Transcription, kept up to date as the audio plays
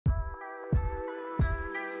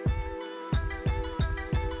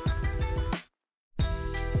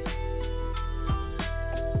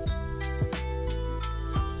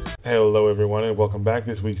Hello everyone and welcome back.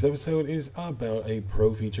 This week's episode is about a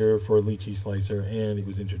pro feature for Lychee Slicer and it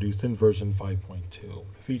was introduced in version 5.2.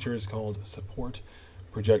 The feature is called Support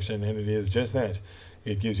Projection and it is just that.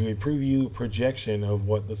 It gives you a preview projection of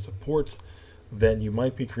what the supports that you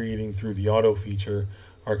might be creating through the auto feature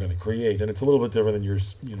are going to create. And it's a little bit different than your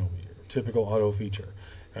typical auto feature.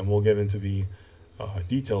 And we'll get into the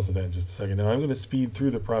details of that in just a second. Now I'm going to speed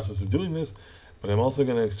through the process of doing this, but I'm also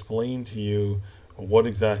going to explain to you what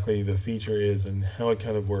exactly the feature is and how it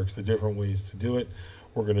kind of works, the different ways to do it.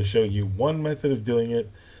 We're going to show you one method of doing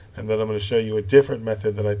it, and then I'm going to show you a different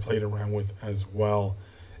method that I played around with as well.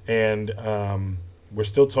 And we're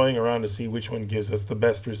still toying around to see which one gives us the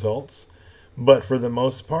best results. But for the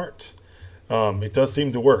most part, it does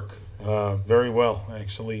seem to work very well,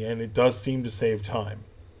 actually, and it does seem to save time.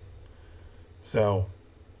 So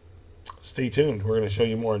stay tuned. We're going to show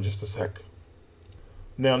you more in just a sec.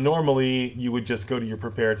 Now, normally you would just go to your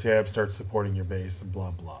Prepare tab, start supporting your base, and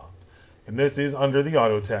blah, blah. And this is under the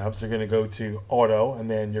Auto tab, so you're going to go to Auto,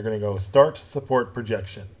 and then you're going to go Start Support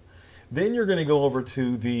Projection. Then you're going to go over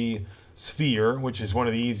to the Sphere, which is one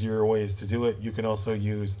of the easier ways to do it. You can also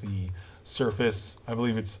use the Surface, I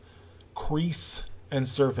believe it's Crease and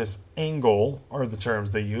Surface Angle are the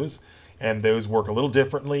terms they use, and those work a little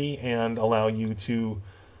differently and allow you to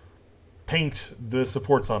paint the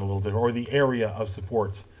supports on a little different, or the area of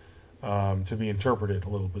supports to be interpreted a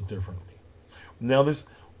little bit differently. Now this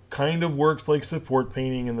kind of works like support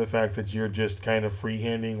painting in the fact that you're just kind of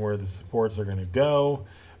freehanding where the supports are going to go,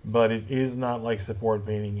 but it is not like support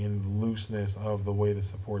painting in the looseness of the way the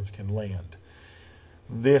supports can land.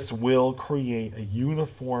 This will create a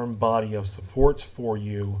uniform body of supports for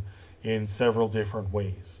you in several different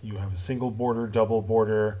ways. You have a single border, double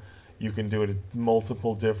border. You can do it at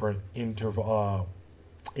multiple different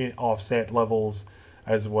offset levels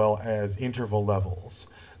as well as interval levels.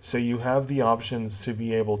 So you have the options to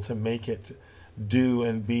be able to make it do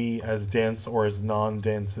and be as dense or as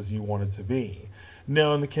non-dense as you want it to be.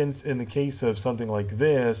 Now, in the case of something like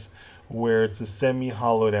this, where it's a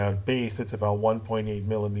semi-hollowed out base, it's about 1.8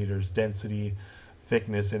 millimeters density,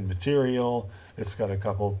 thickness in material. It's got a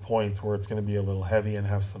couple points where it's going to be a little heavy and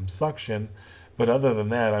have some suction. But other than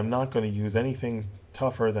that, I'm not going to use anything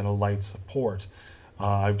tougher than a light support.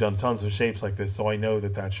 I've done tons of shapes like this, so I know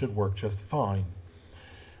that that should work just fine.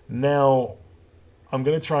 Now, I'm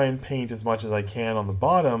going to try and paint as much as I can on the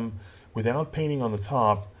bottom without painting on the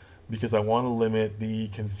top because I want to limit the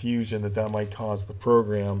confusion that that might cause the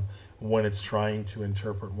program when it's trying to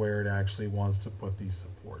interpret where it actually wants to put these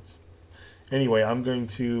supports. Anyway, I'm going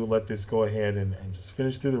to let this go ahead and just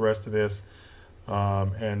finish through the rest of this.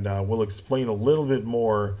 And we'll explain a little bit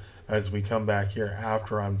more as we come back here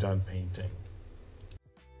after I'm done painting.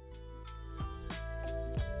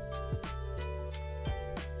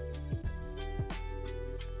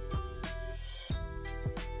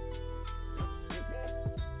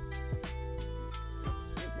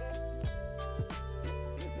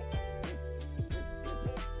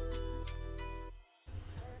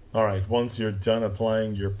 Alright, once you're done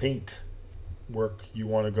applying your paint work, you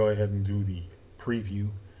want to go ahead and do the preview,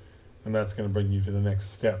 and that's going to bring you to the next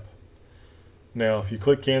step. Now, if you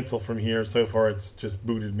click cancel from here, so far it's just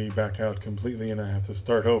booted me back out completely and I have to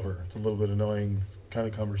start over. It's a little bit annoying, it's kind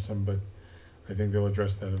of cumbersome, but I think they'll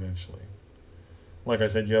address that eventually. Like I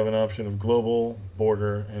said, you have an option of global,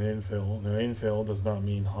 border, and infill. Now, infill does not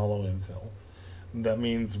mean hollow infill. That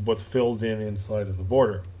means what's filled in inside of the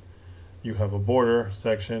border. You have a border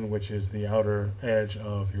section, which is the outer edge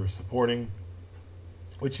of your supporting,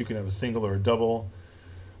 which you can have a single or a double,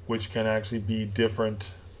 which can actually be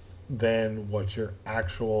different than what your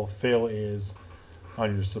actual fill is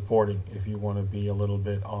on your supporting if you want to be a little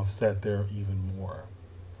bit offset there even more.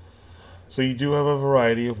 So you do have a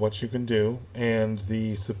variety of what you can do, and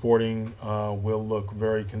the supporting will look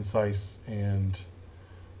very concise and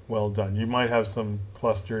well done. You might have some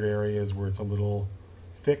clustered areas where it's a little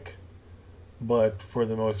thick, but for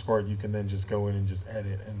the most part you can then just go in and just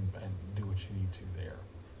edit and do what you need to there.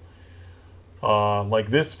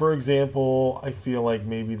 Like this, for example, I feel like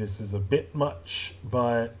maybe this is a bit much,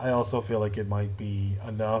 but I also feel like it might be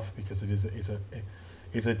enough because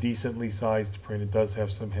it's a decently sized print. It does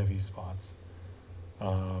have some heavy spots.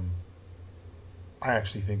 I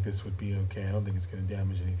actually think this would be okay. I don't think it's going to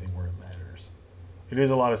damage anything where it matters. It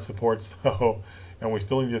is a lot of supports though, and we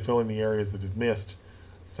still need to fill in the areas that it missed.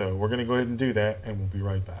 So we're going to go ahead and do that, and we'll be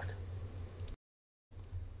right back.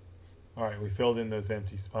 Alright, we filled in those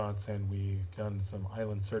empty spots and we've done some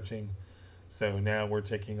island searching. So now we're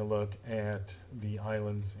taking a look at the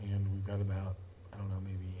islands, and we've got about, I don't know,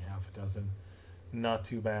 maybe half a dozen not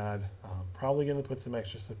too bad. Probably going to put some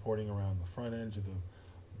extra supporting around the front edge of the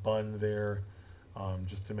bun there,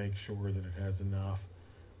 just to make sure that it has enough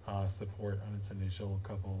support on its initial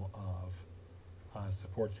couple of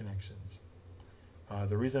support connections.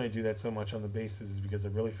 The reason I do that so much on the bases is because I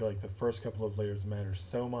really feel like the first couple of layers matter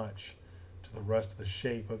so much to the rest of the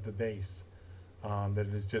shape of the base, that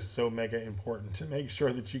it is just so mega important to make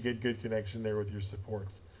sure that you get good connection there with your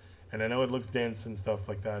supports. And I know it looks dense and stuff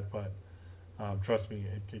like that, but trust me,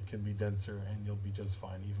 it can be denser and you'll be just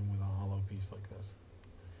fine even with a hollow piece like this.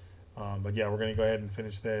 But yeah, we're going to go ahead and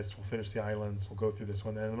finish this. We'll finish the islands. We'll go through this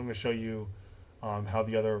one. And then I'm going to show you how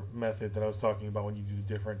the other method that I was talking about when you do the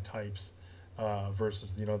different types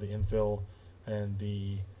versus, you know, the infill and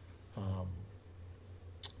the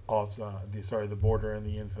the border and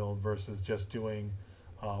the infill versus just doing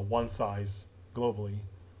one size globally,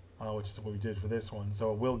 which is what we did for this one.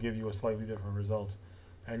 So it will give you a slightly different result,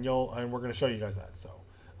 and we're going to show you guys that. So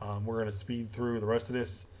we're going to speed through the rest of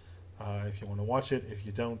this. If you want to watch it, if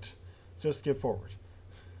you don't, just skip forward.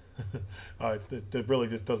 It really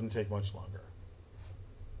just doesn't take much longer.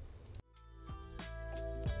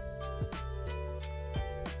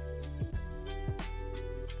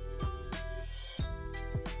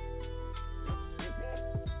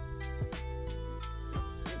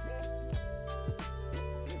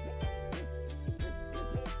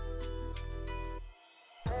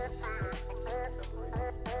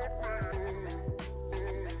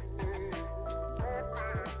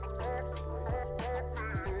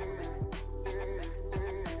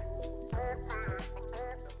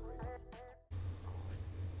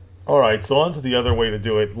 Alright, so on to the other way to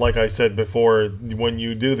do it. Like I said before, when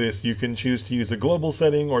you do this, you can choose to use a global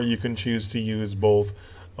setting, or you can choose to use both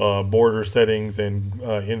border settings and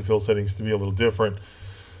infill settings to be a little different.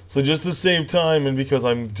 So just to save time, and because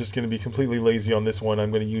I'm just going to be completely lazy on this one, I'm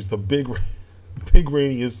going to use the big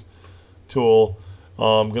radius tool.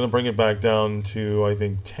 I'm going to bring it back down to, I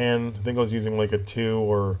think, 10. I think I was using like a 2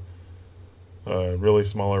 or a really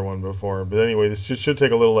smaller one before. But anyway, this just should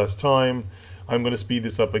take a little less time. I'm going to speed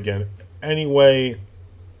this up again anyway,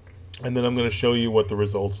 and then I'm going to show you what the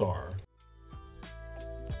results are.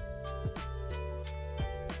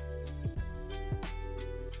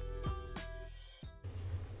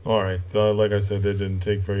 Alright, like I said, that didn't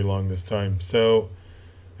take very long this time. So,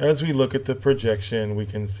 as we look at the projection, we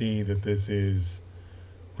can see that this is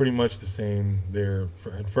pretty much the same there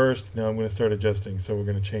at first. Now I'm going to start adjusting, so we're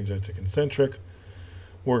going to change that to concentric.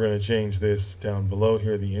 We're going to change this down below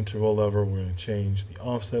here, the interval level. We're going to change the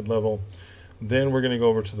offset level. Then we're going to go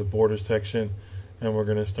over to the border section, and we're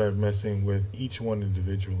going to start messing with each one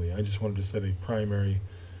individually. I just wanted to set a primary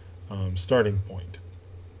starting point.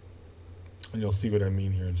 And you'll see what I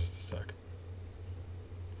mean here in just a sec.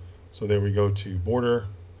 So there we go to border.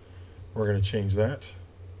 We're going to change that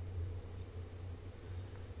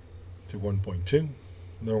to 1.2. Then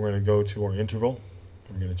we're going to go to our interval.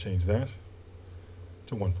 We're going to change that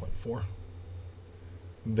to 1.4.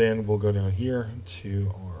 Then we'll go down here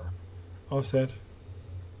to our offset,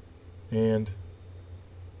 and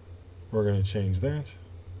we're going to change that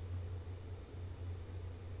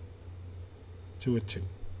to a 2.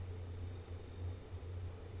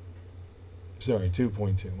 Sorry,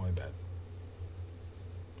 2.2, my bad.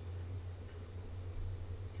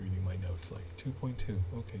 Reading my notes like 2.2.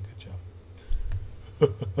 Okay, good job.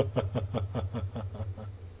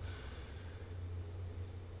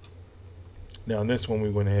 Now on this one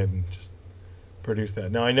we went ahead and just produced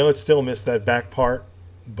that. Now I know it still missed that back part,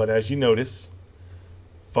 but as you notice,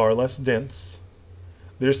 far less dense.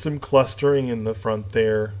 There's some clustering in the front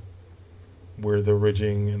there where the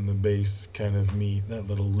ridging and the base kind of meet, that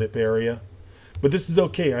little lip area. But this is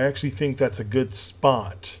okay. I actually think that's a good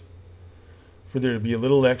spot for there to be a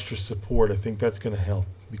little extra support. I think that's going to help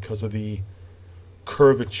because of the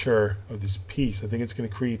curvature of this piece. I think it's going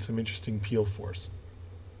to create some interesting peel force.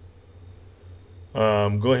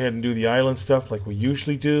 Go ahead and do the island stuff like we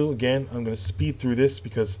usually do. Again, I'm going to speed through this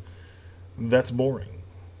because that's boring.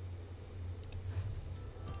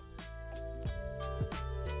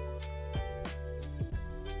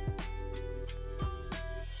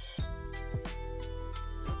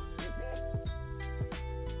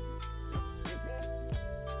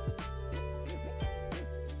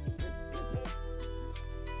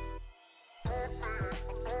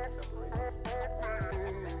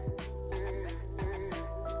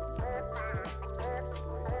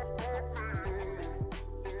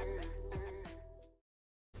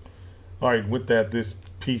 Alright, with that, this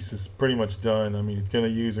piece is pretty much done. I mean, it's going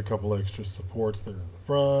to use a couple extra supports there in the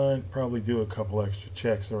front, probably do a couple extra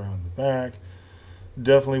checks around the back,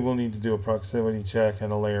 definitely will need to do a proximity check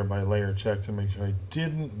and a layer by layer check to make sure I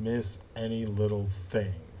didn't miss any little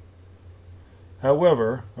thing.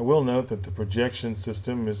 However, I will note that the projection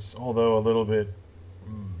system is, although a little bit,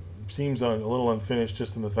 seems a little unfinished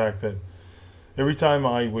just in the fact that every time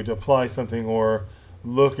I would apply something or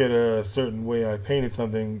look at a certain way I painted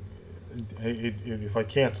something, if I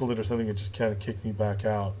canceled it or something, it just kind of kicked me back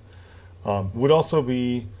out. Would also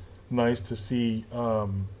be nice to see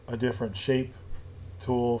a different shape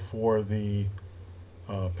tool for the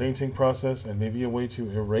painting process, and maybe a way to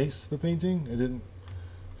erase the painting. I didn't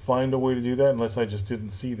find a way to do that unless I just didn't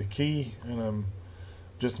see the key and I'm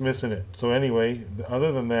just missing it. So anyway,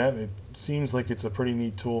 other than that, it seems like it's a pretty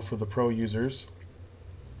neat tool for the pro users.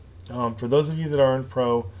 For those of you that aren't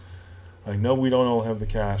pro, I know we don't all have the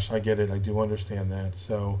cash. I get it. I do understand that.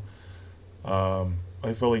 So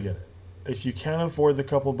I fully get it. If you can afford the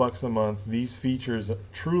couple bucks a month, these features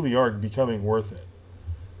truly are becoming worth it.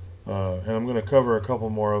 And I'm going to cover a couple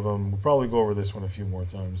more of them. We'll probably go over this one a few more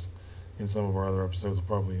times. In some of our other episodes, we'll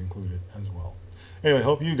probably include it as well. Anyway,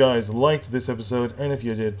 hope you guys liked this episode, and if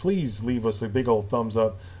you did, please leave us a big old thumbs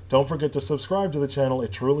up. Don't forget to subscribe to the channel.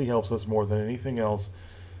 It truly helps us more than anything else,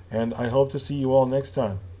 and I hope to see you all next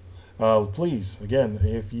time. Please, again,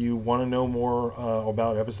 if you want to know more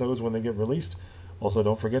about episodes when they get released, also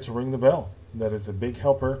don't forget to ring the bell. That is a big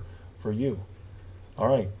helper for you. All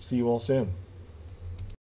right, see you all soon.